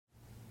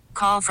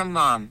Call from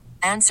mom.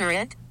 Answer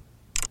it.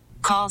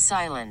 Call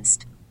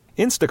silenced.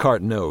 Instacart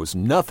knows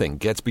nothing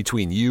gets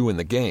between you and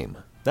the game.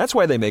 That's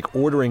why they make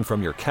ordering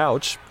from your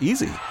couch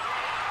easy.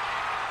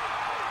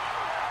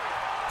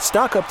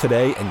 Stock up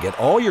today and get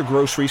all your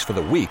groceries for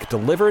the week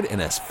delivered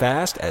in as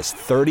fast as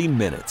 30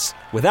 minutes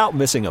without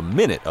missing a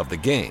minute of the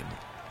game.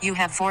 You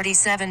have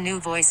 47 new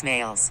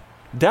voicemails.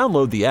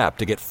 Download the app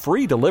to get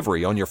free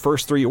delivery on your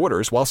first 3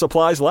 orders while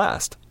supplies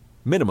last.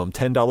 Minimum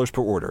 $10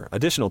 per order.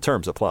 Additional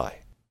terms apply.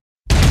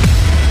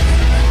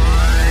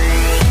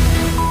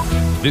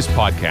 This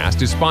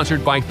podcast is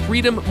sponsored by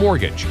Freedom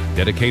Mortgage,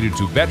 dedicated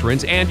to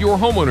veterans and your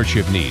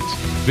homeownership needs.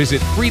 Visit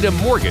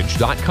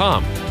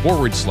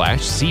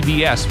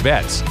freedommortgage.com/CBS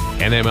Vets,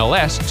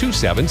 NMLS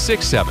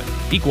 2767,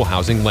 Equal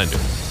Housing Lender.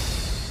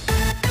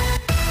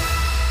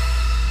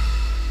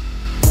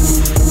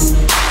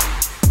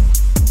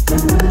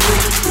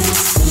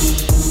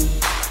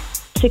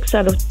 Six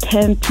out of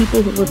 10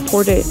 people who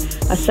reported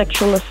a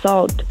sexual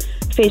assault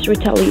face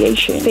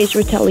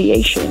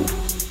retaliation.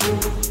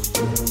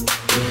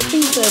 I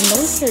think the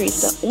military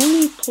is the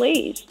only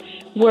place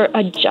where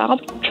a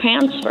job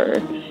transfer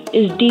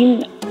is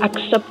deemed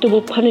acceptable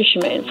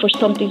punishment for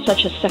something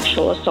such as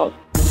sexual assault.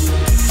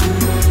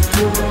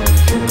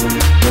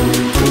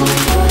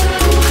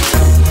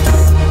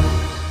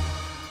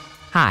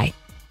 Hi,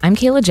 I'm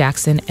Kayla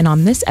Jackson, and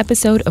on this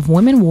episode of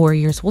Women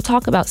Warriors, we'll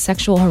talk about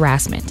sexual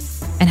harassment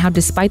and how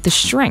despite the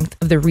strength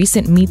of the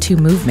recent Me Too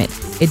movement,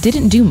 it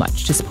didn't do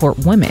much to support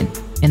women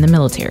in the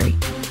military.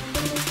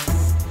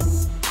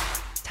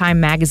 Time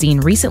magazine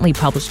recently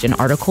published an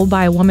article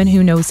by a woman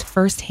who knows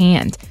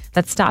firsthand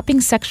that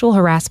stopping sexual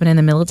harassment in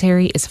the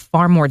military is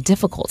far more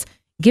difficult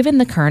given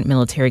the current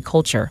military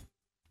culture.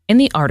 In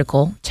the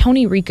article,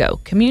 Tony Rico,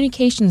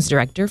 communications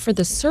director for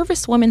the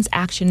Service Women's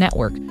Action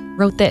Network,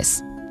 wrote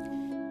this.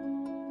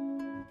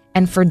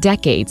 And for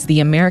decades,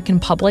 the American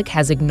public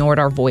has ignored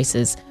our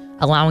voices,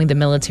 allowing the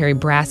military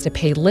brass to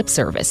pay lip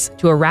service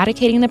to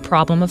eradicating the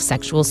problem of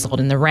sexual assault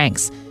in the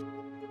ranks,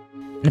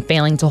 and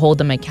failing to hold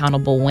them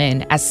accountable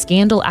when, as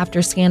scandal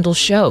after scandal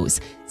shows,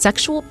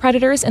 sexual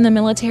predators in the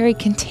military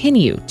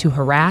continue to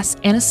harass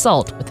and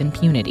assault with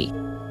impunity.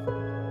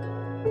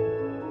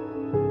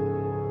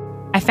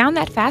 I found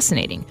that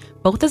fascinating,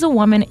 both as a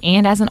woman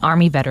and as an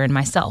Army veteran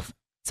myself.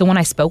 So when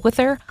I spoke with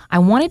her, I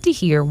wanted to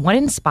hear what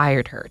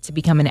inspired her to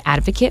become an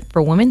advocate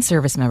for women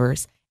service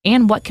members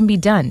and what can be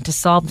done to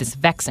solve this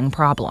vexing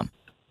problem.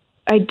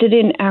 I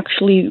didn't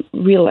actually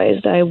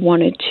realize that I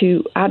wanted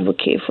to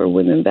advocate for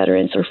women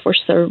veterans or for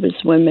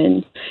service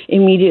women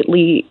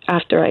immediately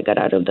after I got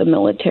out of the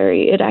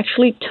military. It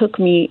actually took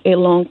me a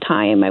long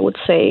time, I would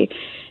say,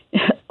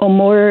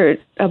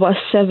 about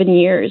 7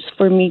 years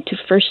for me to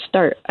first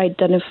start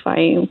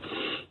identifying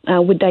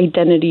with the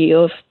identity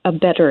of a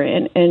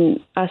veteran and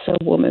as a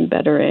woman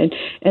veteran,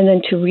 and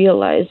then to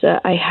realize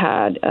that I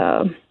had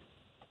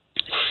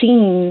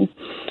seen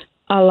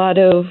a lot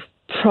of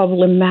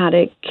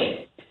problematic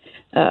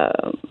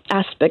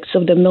aspects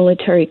of the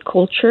military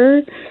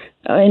culture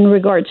in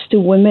regards to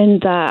women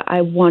that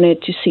I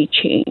wanted to see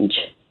change.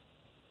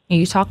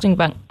 You talked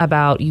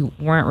about you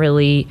weren't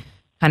really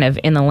kind of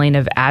in the lane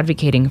of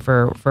advocating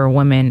for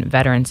women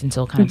veterans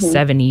until kind of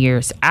 7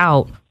 years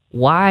out.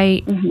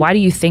 Why do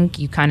you think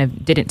you kind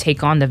of didn't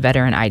take on the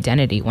veteran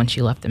identity once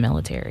you left the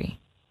military?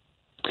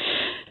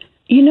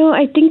 You know,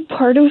 I think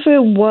part of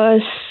it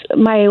was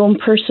my own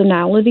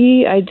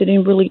personality. I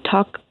didn't really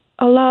talk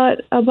a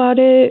lot about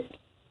it.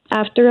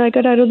 After I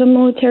got out of the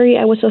military,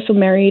 I was also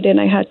married and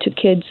I had 2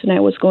 kids and I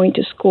was going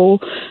to school.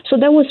 So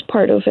that was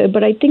part of it.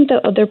 But I think the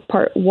other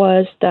part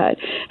was that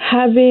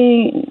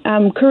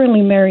I'm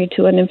currently married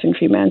to an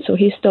infantryman, so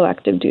he's still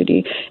active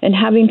duty. And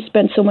having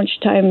spent so much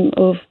time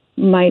of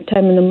my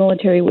time in the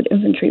military with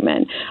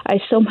infantrymen,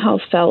 I somehow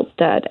felt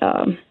that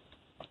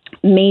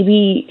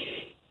maybe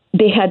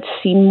they had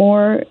seen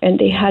more and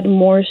they had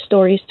more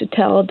stories to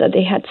tell, that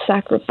they had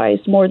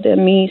sacrificed more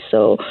than me.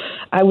 So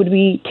I would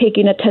be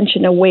taking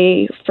attention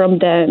away from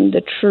them,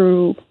 the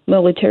true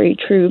military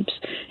troops,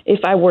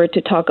 if I were to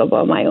talk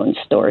about my own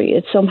story.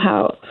 It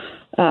somehow,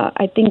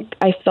 I think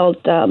I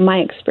felt my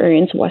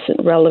experience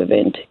wasn't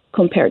relevant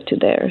compared to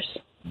theirs.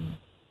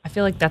 I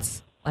feel like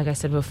that's, like I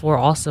said before,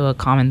 also a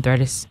common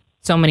thread is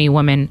so many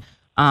women,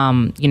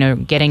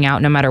 getting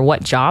out no matter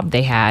what job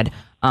they had,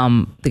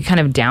 they kind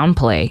of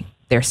downplay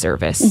their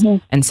service.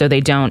 And so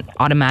they don't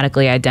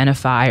automatically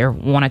identify or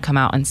want to come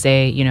out and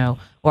say,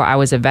 or I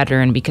was a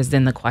veteran, because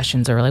then the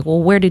questions are like,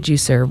 well, where did you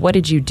serve? What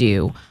did you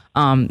do?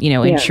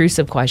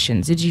 Intrusive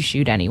questions. Did you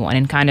shoot anyone?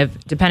 And kind of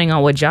depending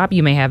on what job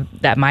you may have,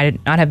 that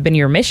might not have been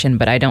your mission,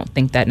 but I don't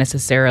think that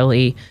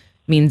necessarily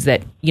means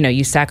that,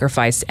 you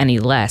sacrificed any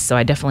less. So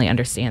I definitely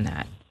understand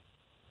that.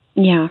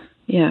 Yeah.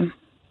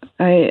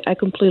 I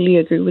completely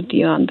agree with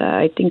you on that.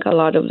 I think a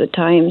lot of the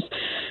times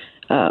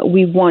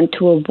we want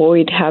to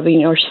avoid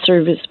having our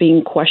service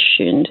being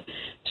questioned,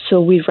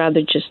 so we'd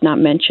rather just not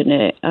mention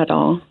it at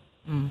all.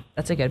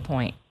 That's a good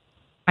point.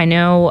 I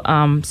know,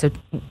 so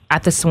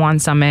at the Swan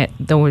Summit,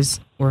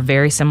 were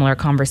very similar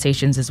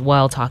conversations as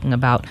well, talking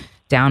about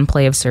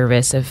downplay of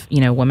service of,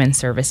 women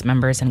service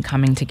members and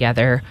coming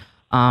together,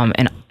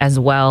 and as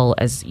well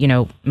as,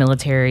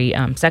 military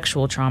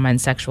sexual trauma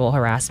and sexual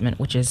harassment,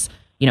 which is,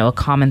 a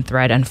common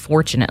thread,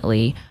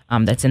 unfortunately,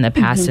 that's in the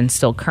past and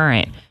still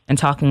current. And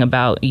talking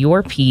about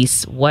your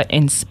piece, what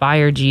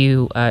inspired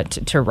you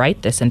to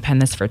write this and pen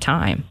this for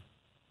Time?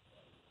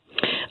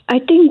 I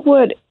think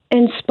what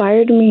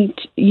inspired me,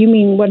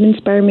 what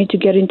inspired me to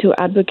get into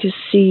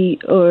advocacy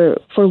or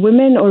for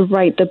women, or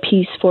write the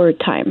piece for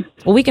Time?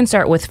 Well, we can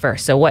start with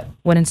first. So what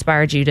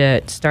inspired you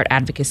to start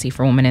advocacy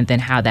for women, and then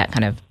how that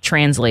kind of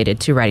translated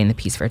to writing the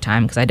piece for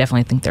Time? Because I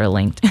definitely think they're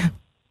linked.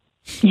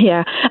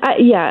 Yeah,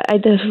 I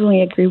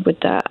definitely agree with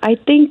that. I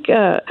think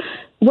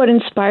what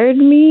inspired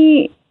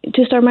me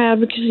to start my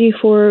advocacy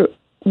for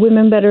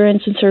women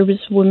veterans and service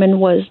women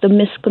was the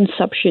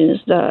misconceptions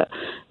that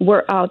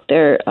were out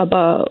there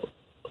about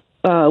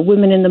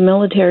women in the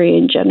military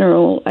in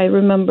general. I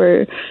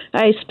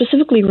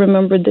specifically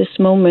remember this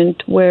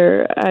moment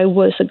where I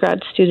was a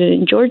grad student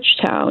in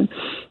Georgetown,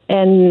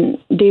 and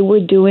they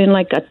were doing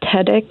like a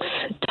TEDx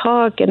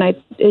talk, and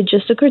it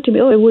just occurred to me,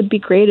 it would be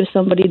great if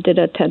somebody did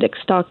a TEDx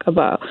talk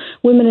about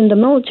women in the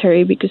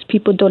military, because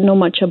people don't know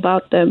much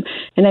about them.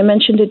 And I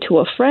mentioned it to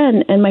a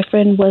friend, and my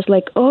friend was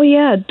like, oh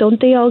yeah, don't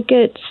they all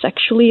get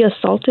sexually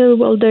assaulted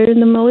while they're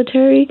in the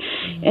military?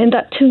 And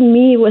that to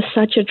me was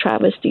such a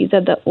travesty,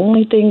 that the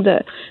only thing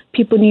that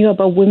people knew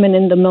about women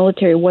in the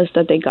military was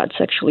that they got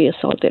sexually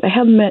assaulted. I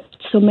have met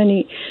so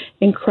many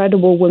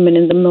incredible women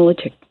in the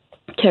military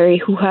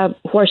who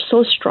are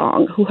so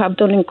strong, who have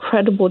done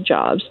incredible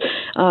jobs.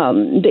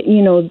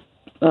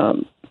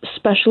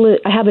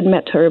 Specialist, I haven't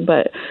met her,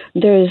 but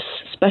there's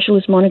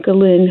Specialist Monica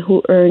Lynn,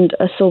 who earned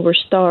a Silver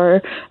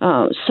Star,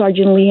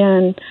 Sergeant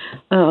Leanne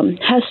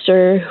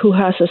Hester, who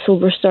has a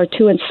Silver Star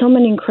too, and so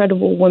many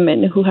incredible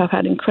women who have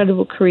had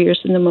incredible careers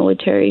in the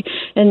military.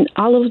 And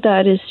all of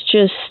that is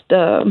just,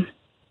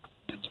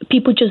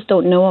 people just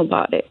don't know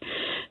about it.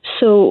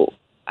 So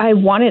I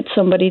wanted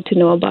somebody to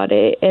know about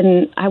it,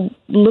 and I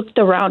looked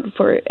around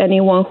for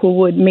anyone who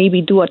would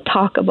maybe do a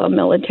talk about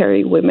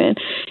military women.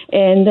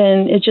 And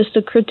then it just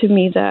occurred to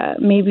me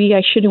that maybe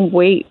I shouldn't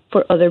wait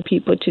for other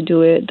people to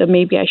do it, that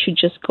maybe I should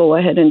just go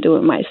ahead and do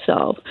it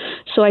myself.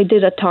 So I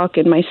did a talk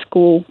in my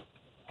school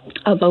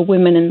about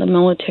women in the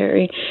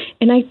military.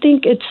 And I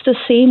think it's the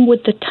same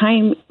with the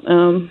Time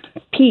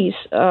piece.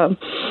 I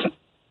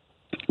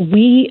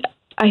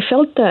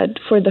felt that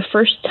for the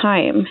first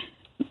time,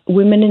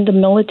 women in the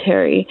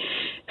military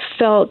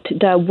felt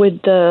that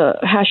with the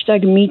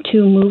hashtag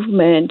 #MeToo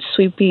movement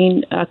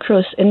sweeping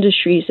across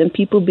industries and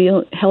people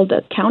being held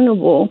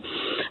accountable,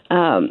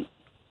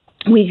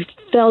 we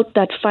felt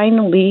that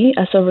finally,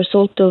 as a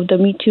result of the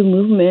 #MeToo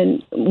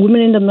movement,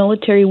 women in the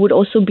military would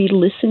also be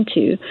listened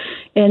to.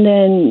 And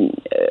then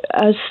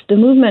as the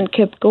movement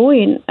kept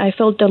going, I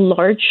felt that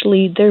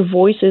largely their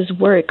voices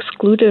were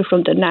excluded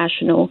from the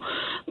national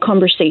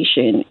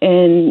conversation.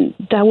 And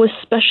that was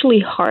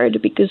especially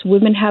hard because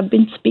women have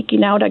been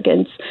speaking out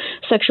against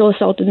sexual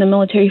assault in the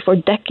military for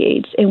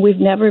decades, and we've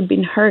never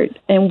been heard.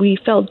 And we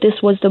felt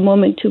this was the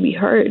moment to be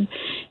heard,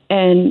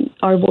 and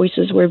our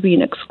voices were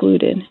being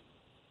excluded.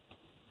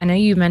 I know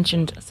you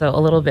mentioned,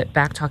 a little bit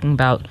back talking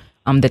about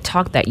the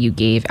talk that you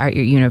gave at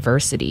your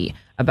university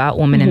about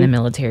women in the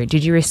military.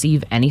 Did you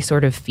receive any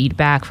sort of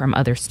feedback from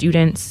other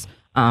students?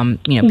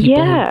 People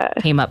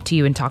who came up to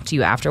you and talked to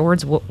you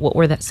afterwards? What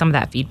were some of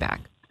that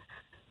feedback?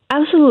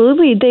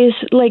 Absolutely.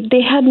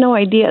 They had no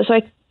idea. So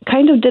I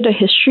kind of did a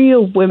history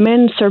of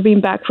women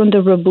serving back from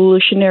the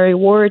Revolutionary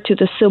War to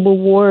the Civil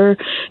War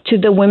to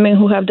the women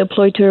who have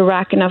deployed to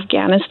Iraq and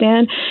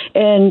Afghanistan.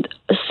 And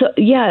so,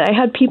 I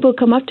had people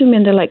come up to me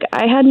and they're like,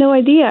 I had no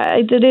idea.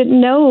 I didn't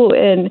know.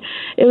 And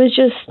it was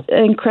just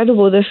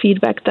incredible, the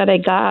feedback that I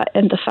got,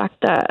 and the fact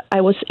that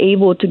I was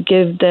able to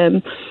give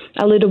them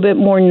a little bit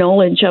more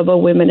knowledge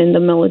about women in the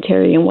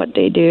military and what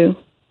they do.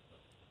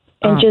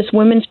 And just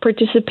women's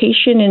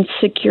participation in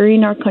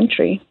securing our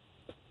country.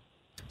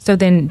 So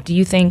then do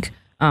you think,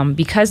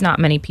 because not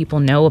many people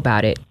know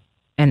about it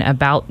and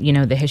about,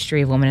 the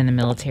history of women in the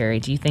military,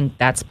 do you think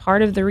that's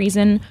part of the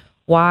reason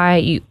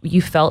why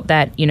you felt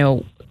that,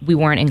 we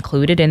weren't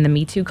included in the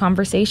Me Too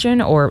conversation?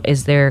 Or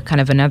is there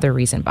kind of another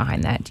reason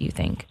behind that, do you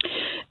think?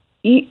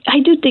 I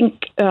do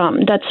think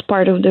that's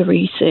part of the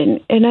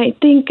reason. And I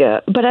think,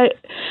 but I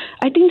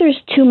think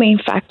there's two main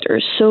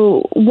factors.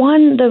 So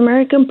one, the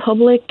American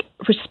public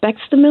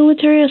respects the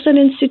military as an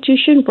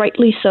institution,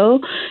 rightly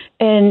so.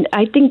 And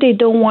I think they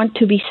don't want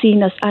to be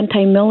seen as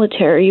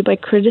anti-military by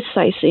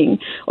criticizing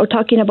or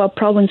talking about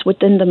problems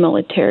within the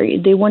military.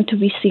 They want to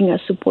be seen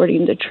as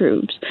supporting the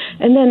troops.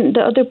 And then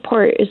the other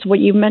part is what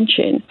you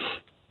mentioned.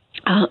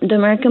 The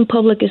American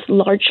public is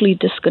largely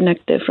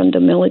disconnected from the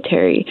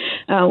military.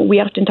 We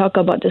often talk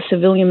about the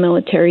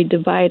civilian-military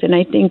divide, and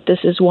I think this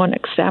is one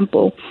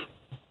example.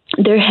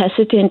 They're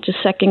hesitant to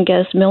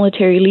second-guess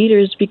military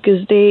leaders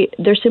because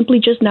they're simply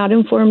just not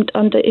informed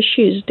on the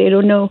issues. They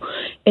don't know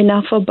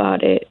enough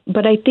about it.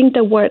 But I think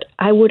that what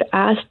I would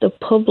ask the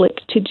public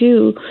to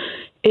do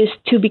is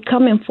to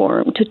become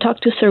informed, to talk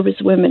to service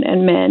women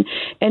and men,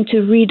 and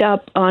to read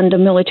up on the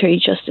Military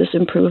Justice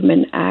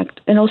Improvement Act,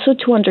 and also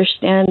to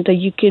understand that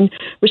you can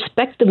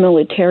respect the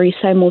military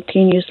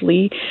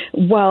simultaneously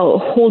while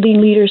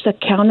holding leaders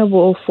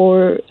accountable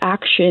for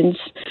actions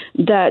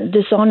that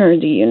dishonor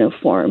the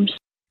uniforms.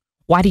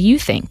 Why do you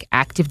think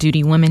active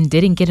duty women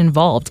didn't get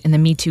involved in the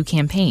Me Too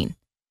campaign?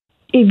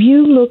 If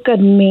you look at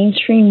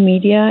mainstream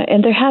media,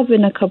 and there have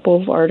been a couple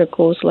of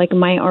articles, like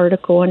my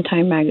article on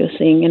Time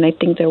Magazine, and I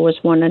think there was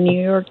one on New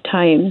York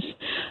Times,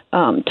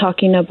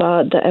 talking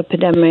about the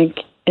epidemic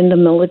in the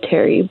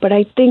military. But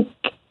I think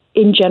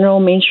in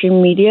general,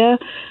 mainstream media,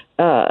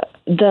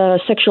 the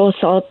sexual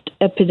assault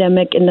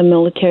epidemic in the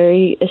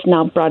military is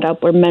not brought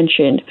up or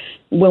mentioned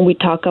when we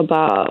talk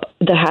about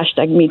the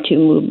hashtag Me Too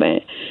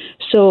movement.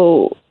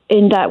 So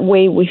in that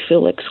way, we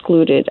feel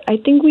excluded. I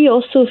think we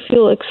also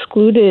feel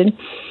excluded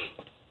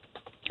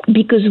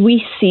because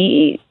we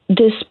see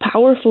this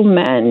powerful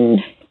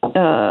men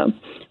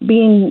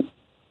being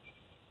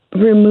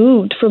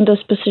removed from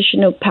those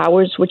position of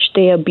powers which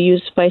they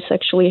abuse by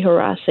sexually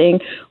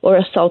harassing or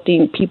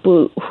assaulting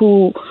people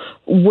who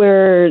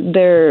were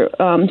their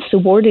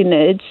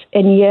subordinates,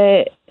 and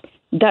yet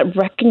that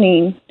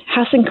reckoning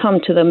hasn't come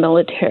to the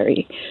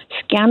military.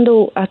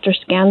 Scandal after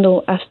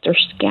scandal after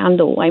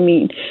scandal. I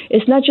mean,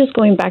 it's not just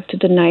going back to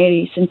the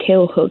 90s and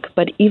Tailhook,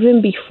 but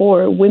even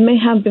before, women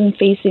have been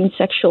facing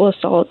sexual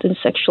assault and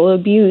sexual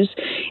abuse.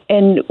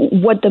 And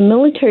what the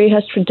military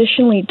has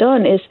traditionally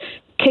done is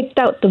kicked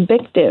out the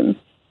victim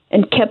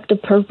and kept the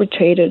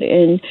perpetrator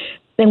in.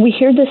 And we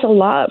hear this a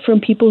lot from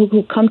people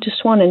who come to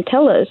SWAN and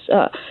tell us,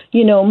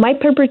 my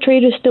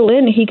perpetrator is still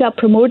in. He got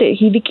promoted.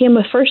 He became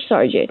a first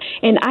sergeant.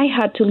 And I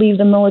had to leave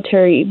the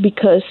military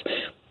because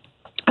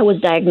I was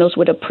diagnosed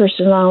with a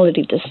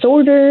personality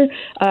disorder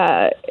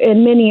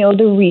and many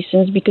other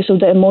reasons because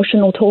of the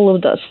emotional toll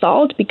of the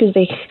assault, because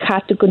they had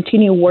to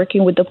continue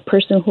working with the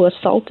person who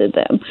assaulted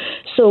them.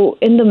 So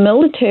in the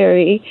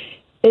military,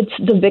 it's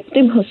the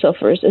victim who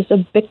suffers. It's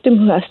the victim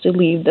who has to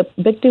leave, the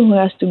victim who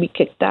has to be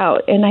kicked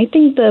out. And I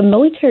think the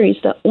military is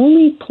the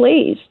only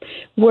place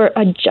where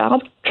a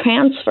job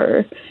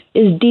transfer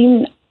is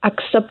deemed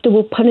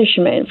acceptable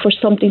punishment for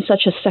something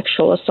such as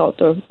sexual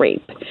assault or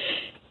rape.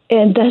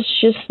 And that's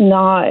just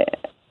not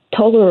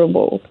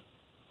tolerable.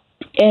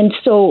 And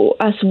so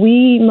as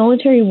we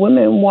military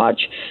women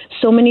watch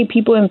so many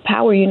people in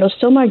power,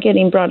 some are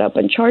getting brought up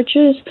on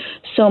charges,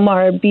 some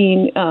are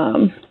being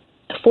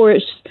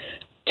forced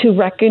to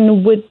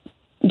reckon with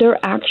their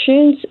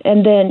actions,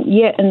 and then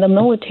yet in the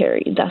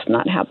military, that's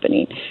not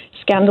happening.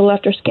 Scandal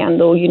after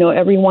scandal,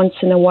 every once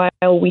in a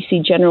while we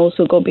see generals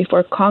who go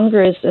before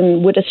Congress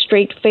and with a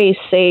straight face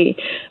say,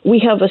 we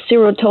have a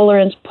zero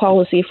tolerance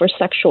policy for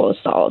sexual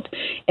assault.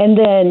 And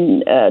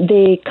then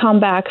they come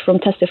back from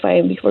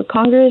testifying before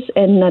Congress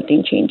and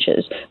nothing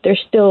changes.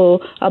 There's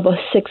still about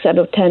 6 out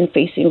of 10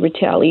 facing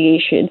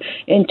retaliation.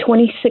 In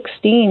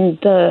 2016,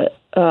 the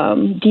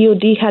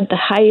DOD had the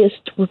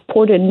highest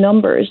reported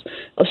numbers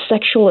of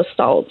sexual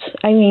assaults.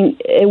 I mean,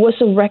 it was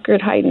a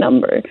record high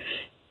number.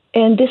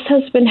 And this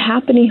has been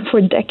happening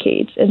for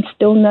decades, and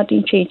still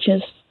nothing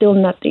changes, still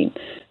nothing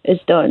is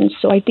done.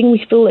 So I think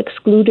we feel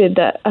excluded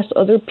that as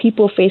other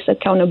people face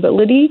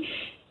accountability,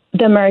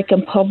 the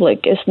American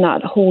public is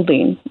not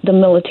holding the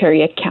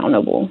military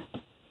accountable.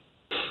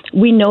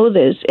 We know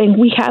this, and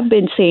we have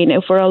been saying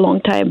it for a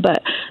long time,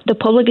 but the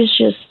public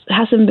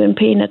hasn't been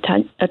paying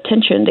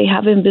attention. They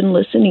haven't been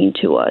listening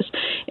to us.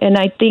 And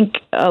I think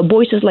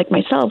voices like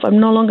myself, I'm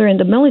no longer in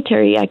the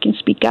military, I can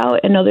speak out,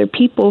 and other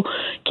people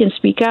can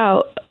speak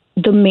out.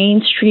 The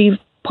mainstream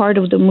part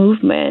of the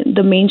movement,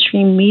 the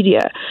mainstream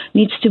media,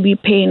 needs to be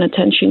paying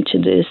attention to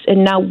this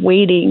and not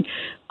waiting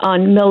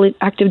on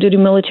active duty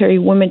military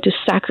women to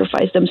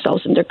sacrifice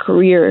themselves in their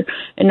career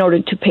in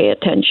order to pay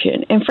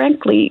attention. And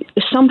frankly,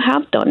 some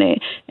have done it,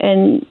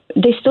 and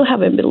they still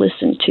haven't been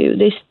listened to.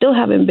 They still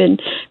haven't been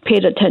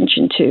paid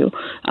attention to,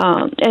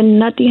 and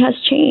nothing has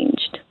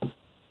changed.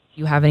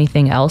 You have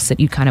anything else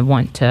that you kind of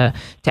want to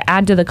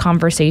add to the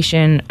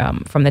conversation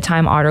from the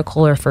Time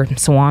article or for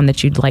SWAN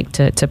that you'd like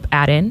to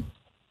add in?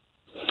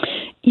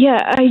 Yeah,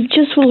 I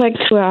just would like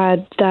to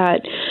add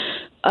that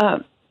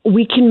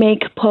we can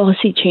make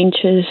policy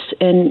changes,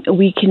 and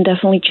we can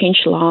definitely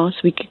change laws.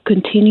 We can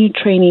continue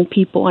training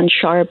people on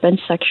SHARP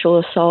and sexual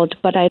assault,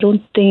 but I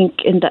don't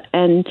think in the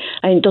end,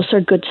 those are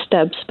good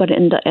steps, but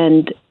in the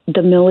end,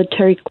 the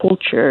military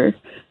culture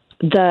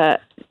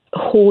that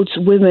holds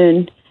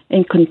women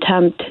in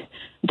contempt,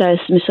 that is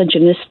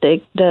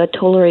misogynistic, that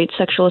tolerates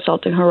sexual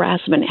assault and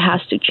harassment,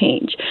 has to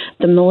change.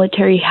 The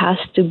military has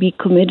to be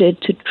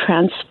committed to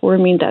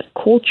transforming that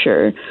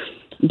culture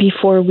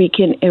before we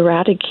can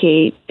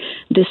eradicate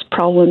these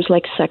problems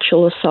like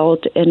sexual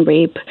assault and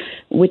rape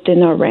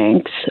within our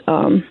ranks.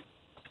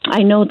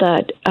 I know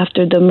that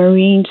after the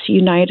Marines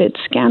United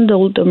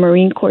scandal, the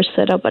Marine Corps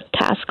set up a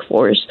task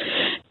force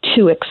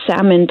to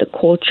examine the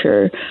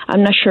culture.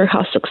 I'm not sure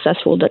how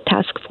successful the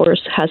task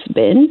force has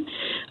been.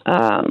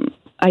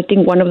 I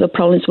think one of the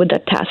problems with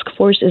that task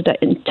force is that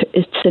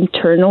it's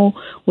internal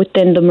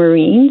within the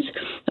Marines.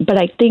 But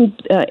I think,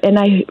 and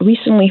I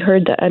recently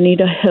heard that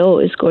Anita Hill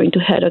is going to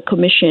head a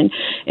commission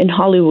in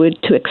Hollywood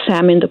to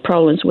examine the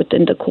problems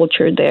within the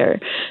culture there.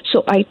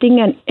 So I think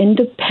an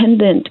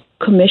independent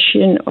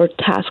commission or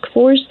task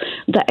force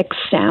that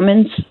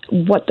examines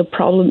what the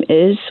problem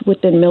is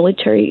within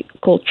military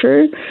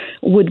culture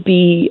would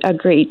be a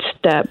great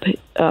step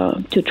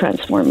to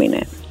transforming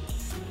it.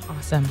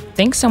 Awesome.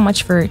 Thanks so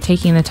much for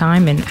taking the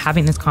time and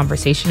having this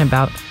conversation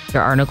about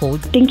your article.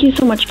 Thank you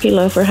so much,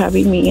 Kayla, for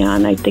having me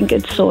on. I think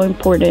it's so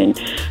important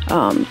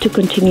to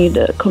continue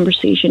the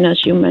conversation,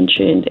 as you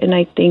mentioned, and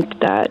I think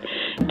that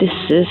this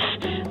is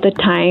the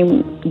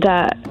time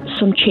that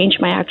some change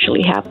might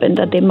actually happen,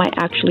 that they might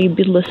actually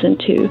be listened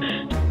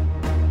to.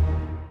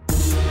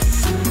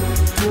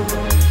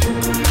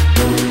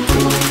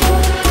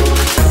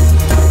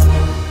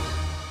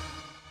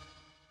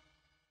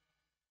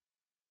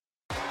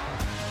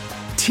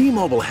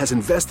 T-Mobile has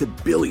invested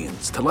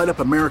billions to light up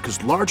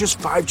America's largest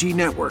 5G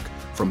network,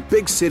 from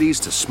big cities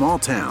to small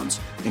towns,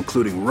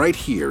 including right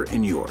here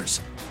in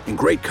yours. And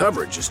great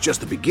coverage is just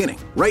the beginning.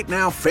 Right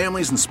now,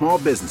 families and small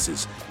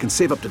businesses can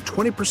save up to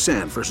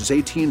 20% versus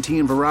AT&T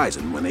and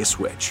Verizon when they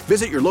switch.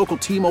 Visit your local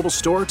T-Mobile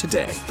store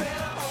today.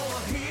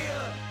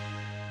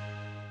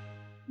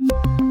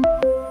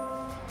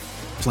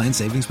 Plan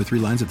savings with 3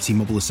 lines of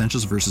T-Mobile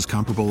Essentials versus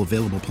comparable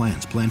available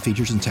plans. Plan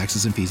features and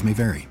taxes and fees may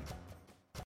vary.